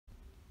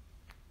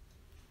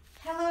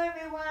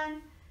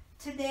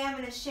Today I'm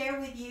going to share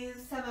with you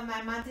some of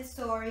my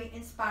Montessori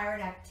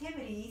inspired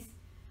activities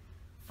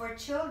for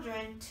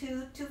children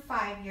 2 to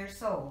 5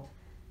 years old.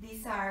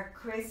 These are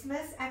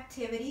Christmas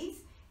activities,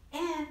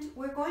 and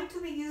we're going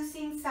to be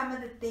using some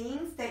of the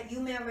things that you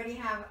may already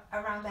have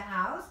around the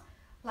house,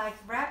 like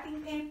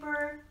wrapping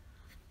paper,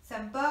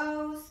 some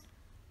bows,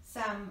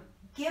 some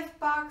gift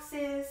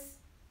boxes,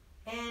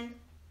 and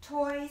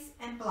toys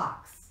and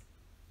blocks.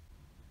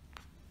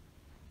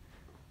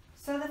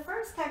 So the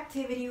first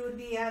activity would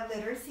be a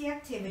literacy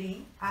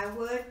activity. I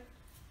would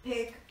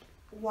pick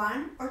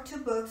 1 or 2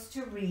 books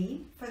to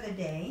read for the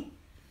day.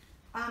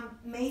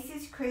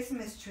 Macy's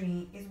Christmas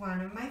Tree is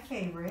one of my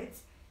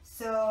favorites.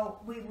 So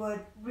we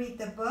would read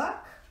the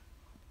book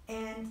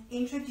and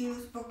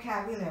introduce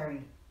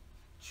vocabulary.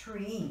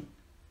 Tree,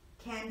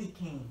 candy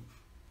cane,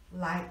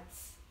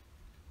 lights.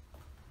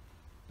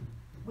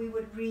 We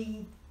would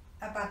read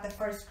about the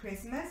first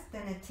Christmas, the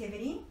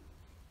Nativity,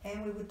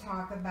 and we would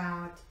talk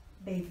about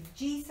baby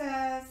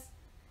Jesus,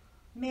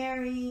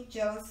 Mary,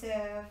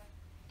 Joseph,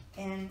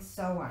 and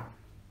so on.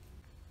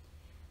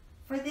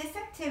 For this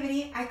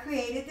activity, I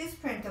created this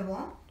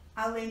printable.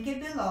 I'll link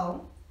it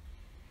below.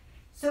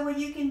 So what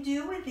you can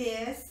do with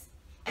this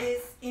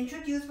is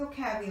introduce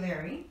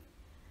vocabulary.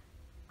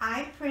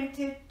 I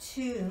printed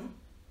 2,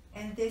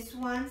 and this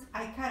ones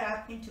I cut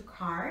up into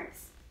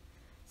cards.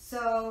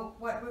 So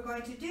what we're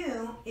going to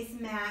do is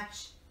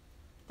match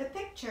the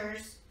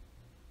pictures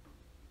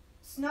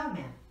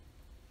snowman.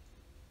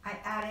 I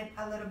added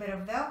a little bit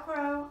of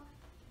Velcro,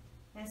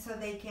 and so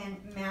they can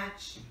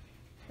match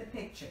the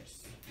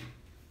pictures.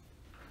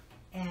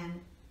 And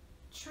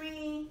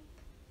tree,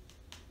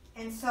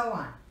 and so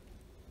on.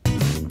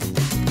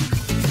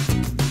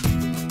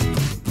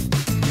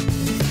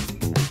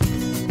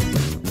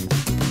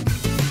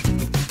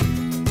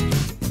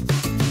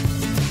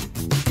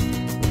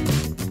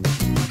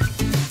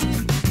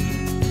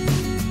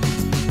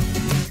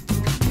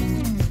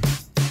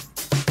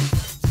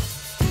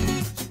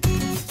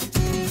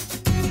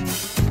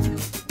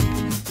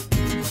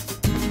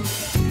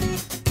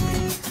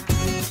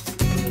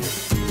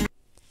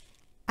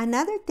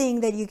 Another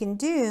thing that you can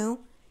do,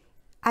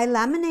 I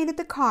laminated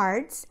the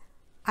cards,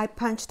 I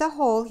punched a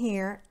hole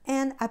here,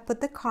 and I put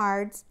the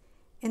cards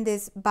in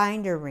this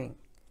binder ring.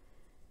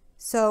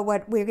 So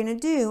what we're going to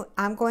do,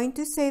 I'm going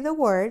to say the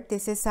word.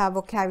 This is a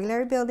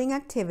vocabulary building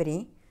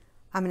activity.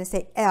 I'm going to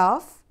say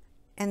elf,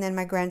 and then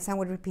my grandson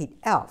would repeat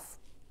elf,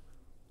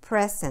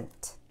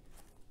 present,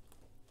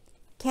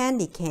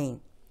 candy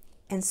cane,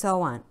 and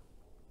so on.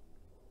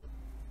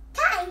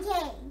 Candy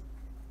cane,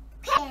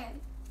 pen.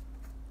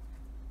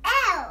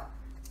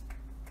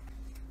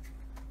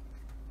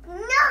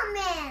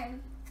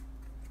 Snowman.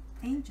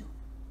 Angel.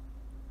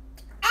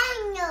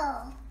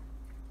 Angel.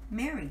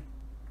 Mary.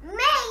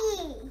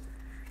 Mary.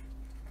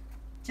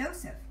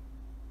 Joseph.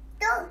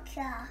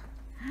 Doctor.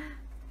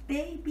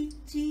 Baby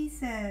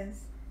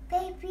Jesus.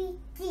 Baby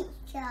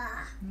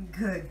teacher.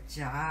 Good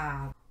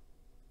job.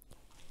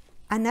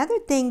 Another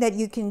thing that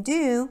you can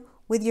do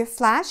with your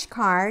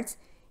flashcards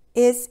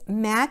is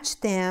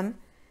match them.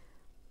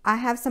 I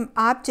have some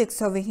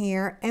objects over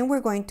here, and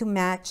we're going to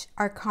match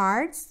our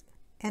cards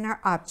and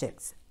our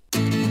objects.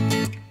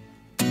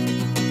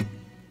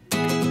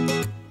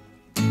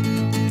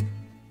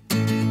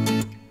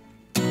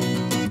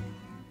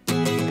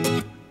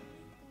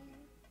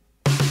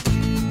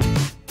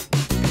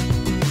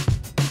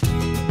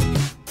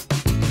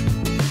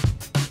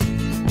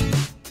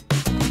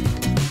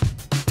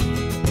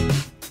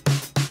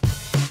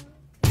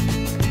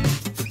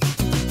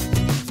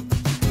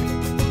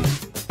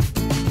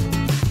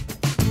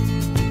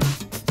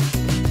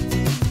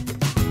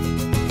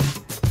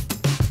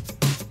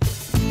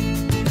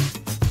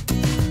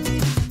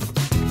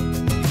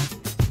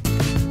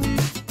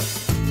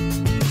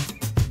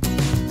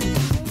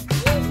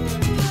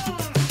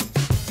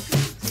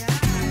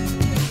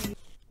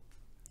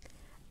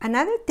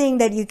 Another thing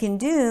that you can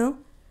do,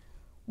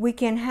 we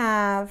can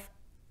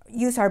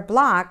use our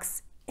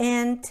blocks,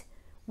 and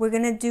we're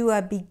going to do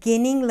a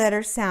beginning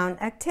letter sound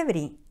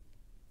activity.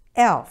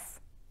 Elf,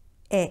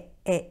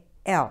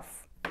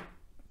 elf.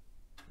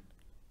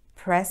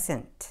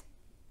 Present,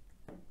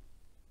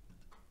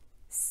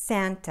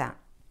 Santa,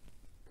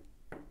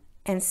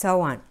 and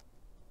so on.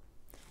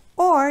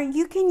 Or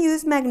you can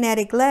use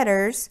magnetic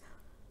letters,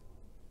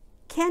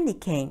 candy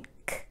cane,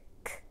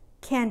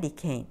 candy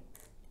cane,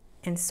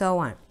 and so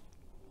on.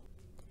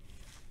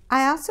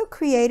 I also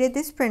created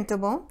this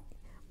printable.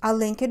 I'll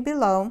link it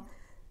below.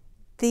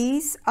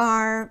 This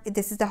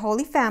is the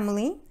Holy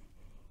Family.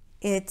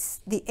 It's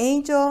the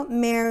angel,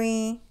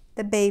 Mary,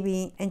 the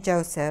baby, and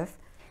Joseph.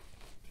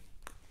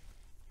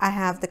 I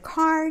have the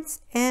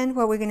cards, and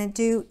what we're going to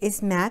do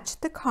is match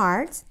the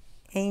cards.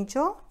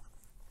 Angel,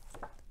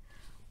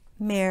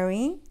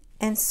 Mary,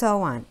 and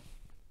so on.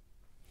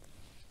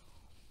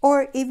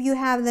 Or if you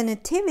have the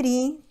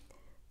Nativity,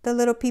 the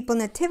little people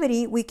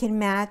Nativity, we can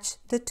match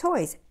the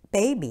toys.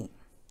 Baby,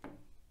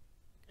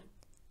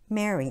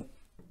 Mary.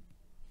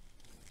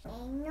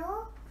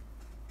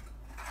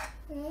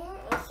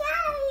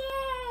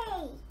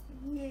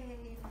 Yay!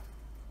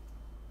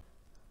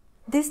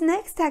 This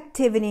next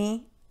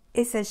activity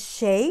is a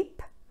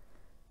shape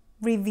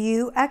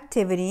review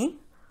activity.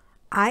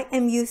 I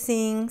am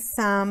using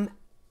some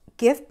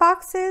gift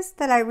boxes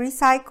that I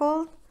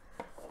recycled.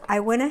 I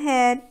went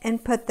ahead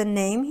and put the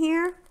name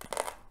here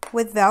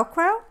with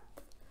Velcro.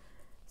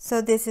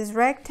 So this is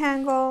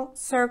rectangle,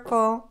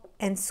 circle,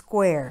 and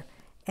square.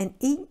 And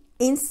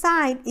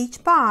inside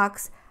each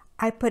box,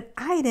 I put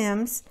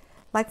items,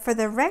 like for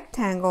the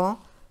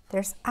rectangle,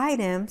 there's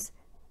items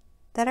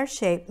that are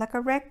shaped like a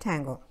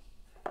rectangle.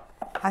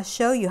 I'll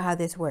show you how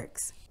this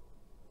works.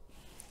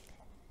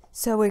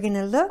 So we're going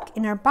to look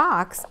in our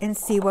box and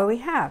see what we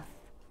have.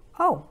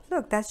 Oh,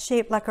 look, that's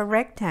shaped like a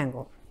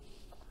rectangle.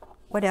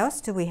 What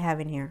else do we have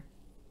in here?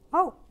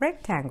 Oh,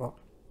 rectangle.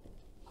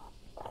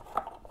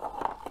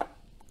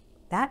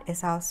 That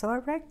is also a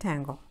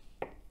rectangle.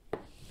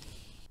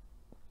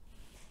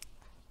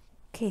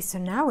 Okay, so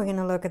now we're going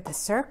to look at the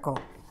circle.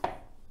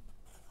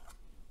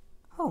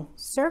 Oh,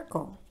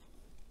 circle.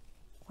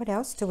 What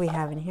else do we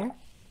have in here?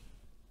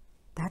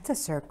 That's a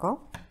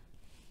circle.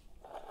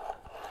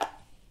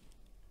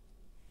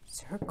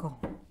 Circle.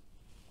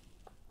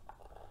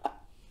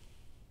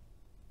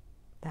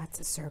 That's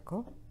a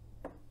circle.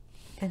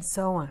 And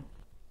so on.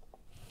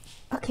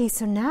 Okay,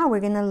 so now we're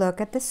going to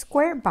look at the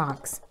square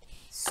box.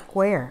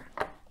 Square.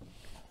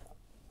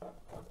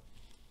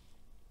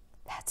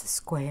 That's a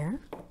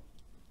square.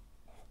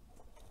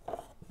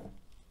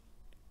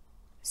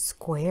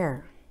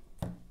 Square.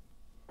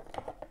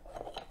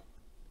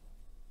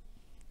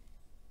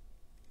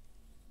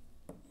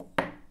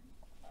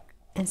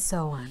 And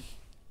so on.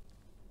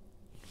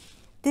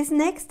 This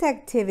next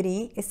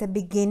activity is a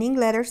beginning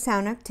letter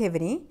sound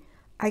activity.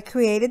 I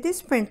created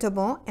this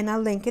printable and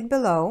I'll link it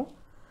below.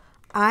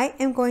 I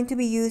am going to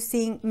be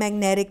using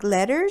magnetic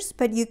letters,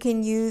 but you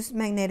can use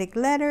magnetic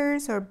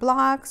letters or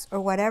blocks or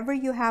whatever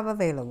you have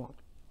available.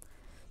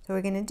 So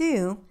what we're going to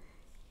do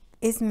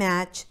is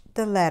match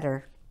the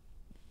letter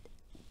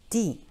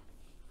D,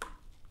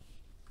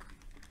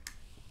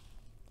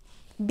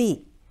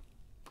 B,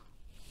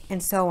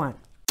 and so on.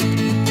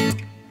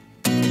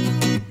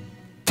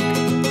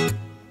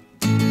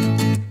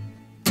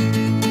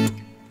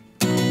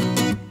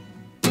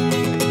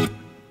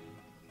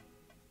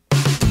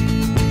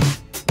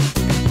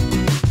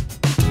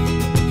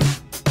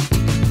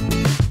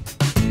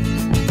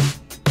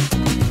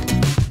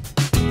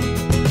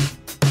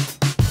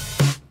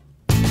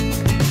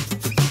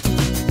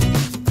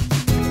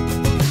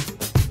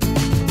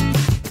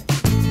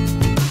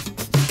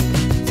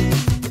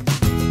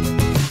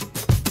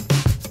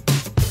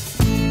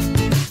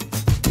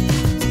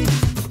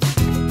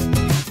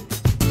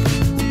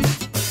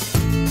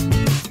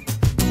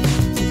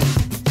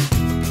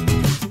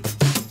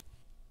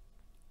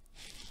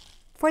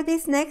 For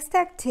this next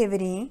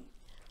activity,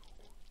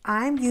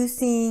 I'm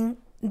using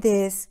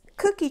this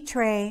cookie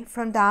tray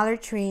from Dollar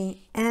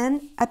Tree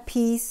and a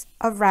piece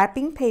of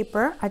wrapping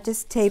paper. I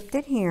just taped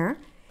it here.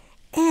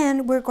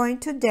 And we're going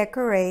to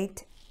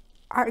decorate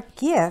our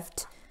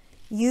gift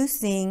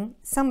using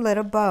some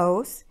little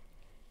bows.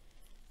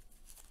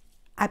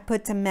 I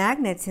put some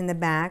magnets in the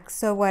back.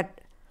 So what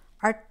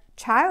our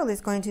child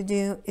is going to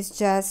do is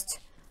just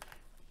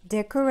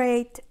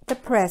decorate the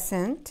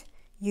present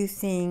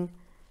using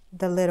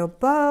the little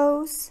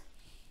bows.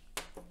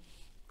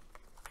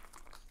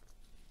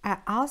 I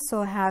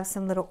also have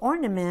some little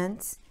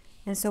ornaments,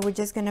 and so we're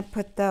just going to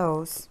put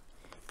those.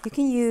 You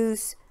can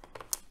use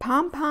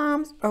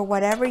pom-poms or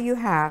whatever you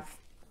have.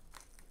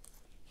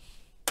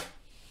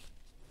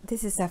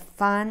 This is a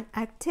fun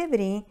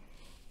activity,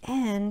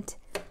 and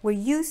we're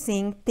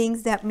using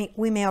things that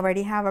we may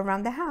already have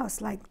around the house,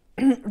 like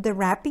the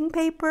wrapping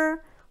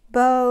paper,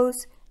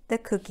 bows, the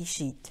cookie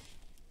sheet.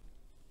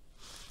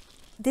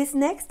 This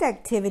next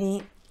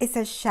activity is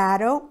a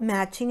shadow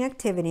matching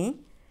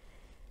activity.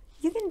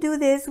 You can do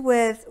this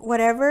with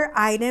whatever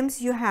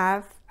items you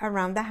have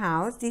around the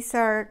house. These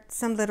are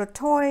some little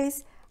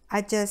toys.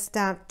 I just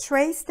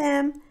trace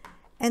them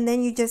and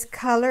then you just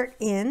color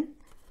in.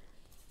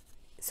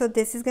 So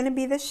this is going to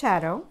be the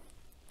shadow.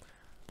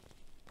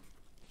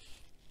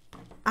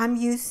 I'm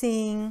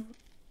using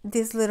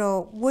these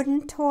little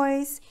wooden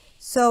toys,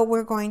 so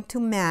we're going to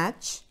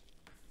match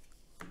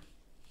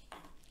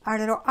our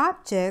little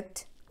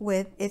object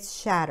with its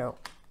shadow.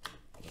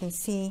 You can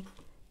see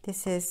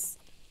this is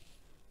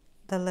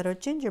the little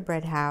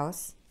gingerbread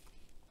house,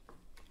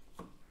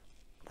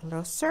 the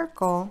little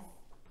circle,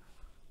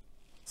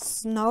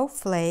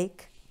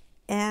 snowflake,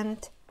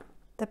 and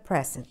the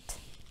present.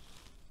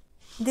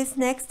 This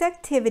next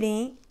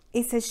activity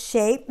is a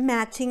shape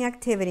matching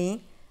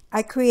activity.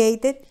 I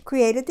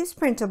created this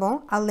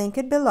printable. I'll link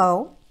it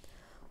below.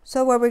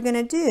 So what we're going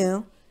to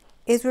do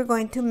is we're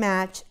going to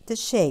match the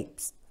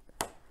shapes.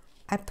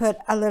 I put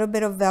a little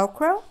bit of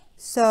Velcro,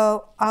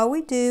 so all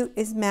we do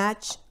is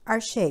match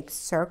our shapes: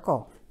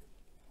 circle,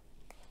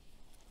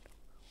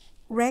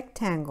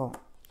 rectangle,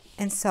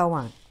 and so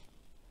on.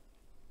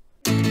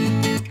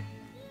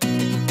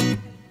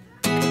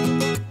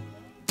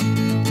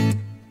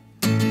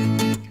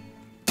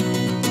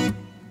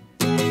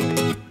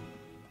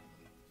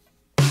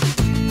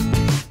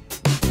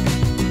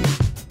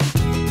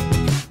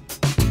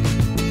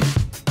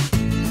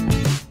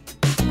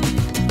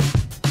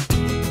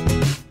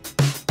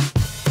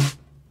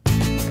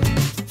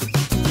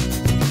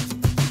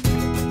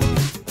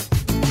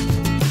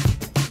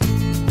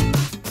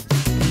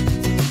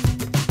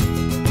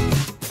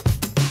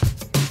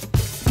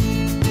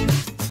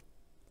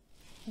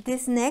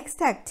 This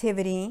next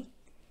activity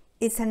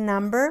is a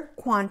number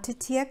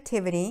quantity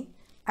activity.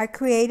 I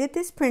created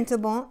this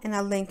printable and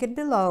I'll link it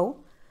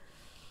below.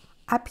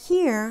 Up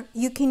here,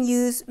 you can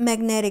use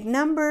magnetic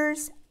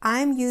numbers.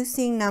 I'm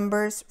using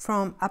numbers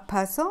from a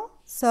puzzle,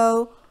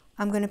 so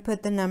I'm going to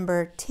put the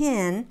number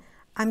 10.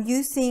 I'm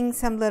using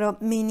some little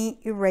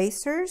mini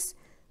erasers.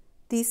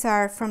 These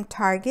are from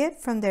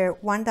Target, from their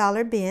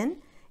 $1 bin.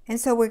 And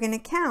so we're going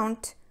to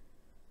count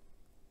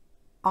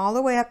all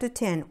the way up to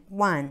 10.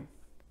 1,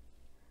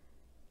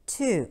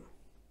 2,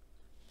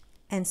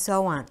 and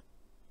so on.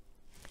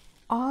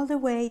 All the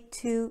way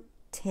to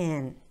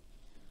 10.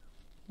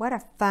 What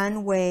a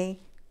fun way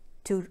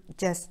to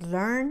just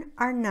learn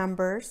our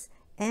numbers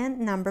and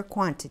number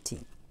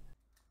quantity.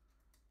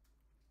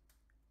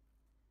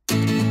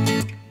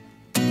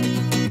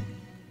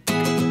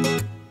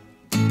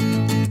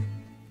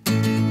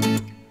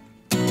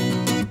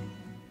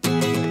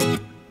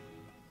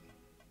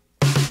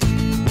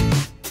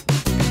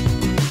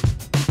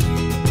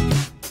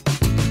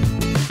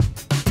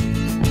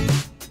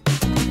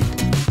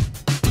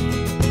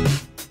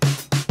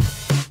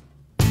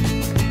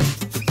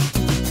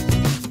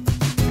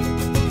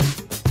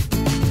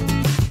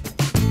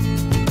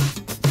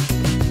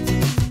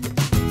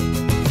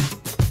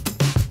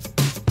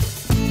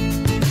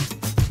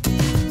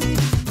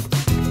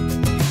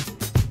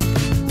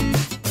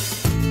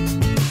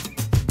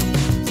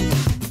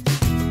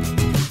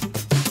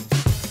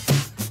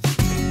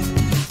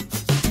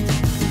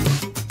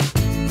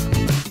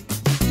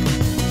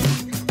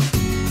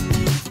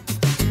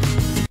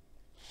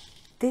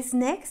 This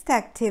next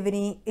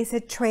activity is a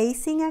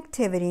tracing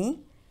activity.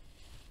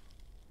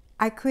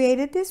 I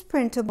created this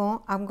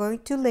printable. I'm going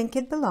to link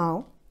it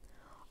below.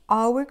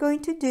 All we're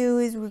going to do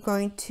is we're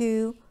going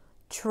to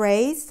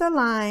trace the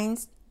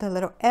lines, the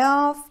little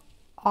elf,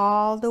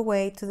 all the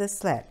way to the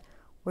sled.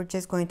 We're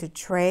just going to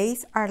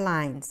trace our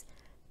lines.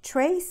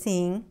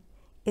 Tracing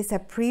is a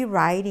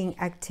pre-writing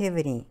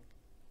activity.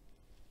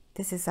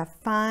 This is a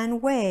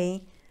fun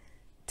way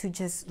to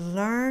just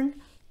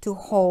learn to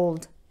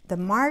hold the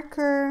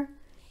marker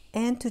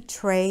and to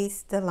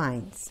trace the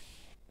lines.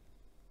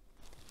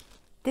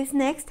 This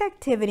next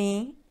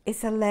activity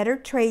is a letter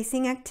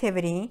tracing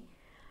activity.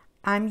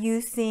 I'm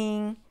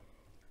using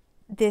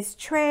this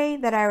tray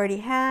that I already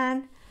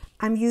had.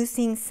 I'm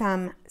using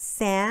some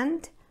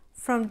sand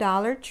from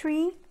Dollar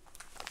Tree.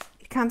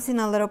 It comes in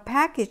a little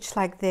package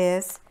like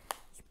this.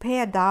 You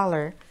pay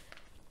 $1.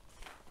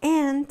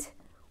 And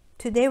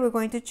today we're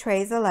going to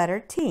trace the letter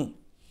T.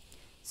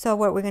 So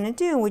what we're going to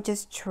do, we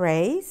just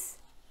trace.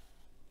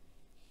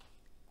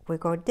 We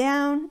go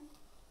down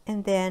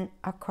and then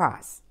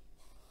across.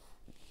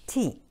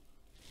 T.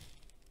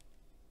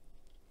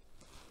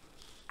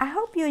 I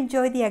hope you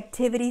enjoyed the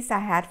activities I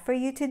had for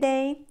you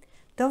today.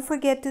 Don't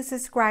forget to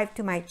subscribe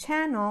to my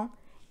channel,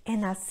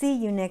 and I'll see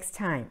you next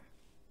time.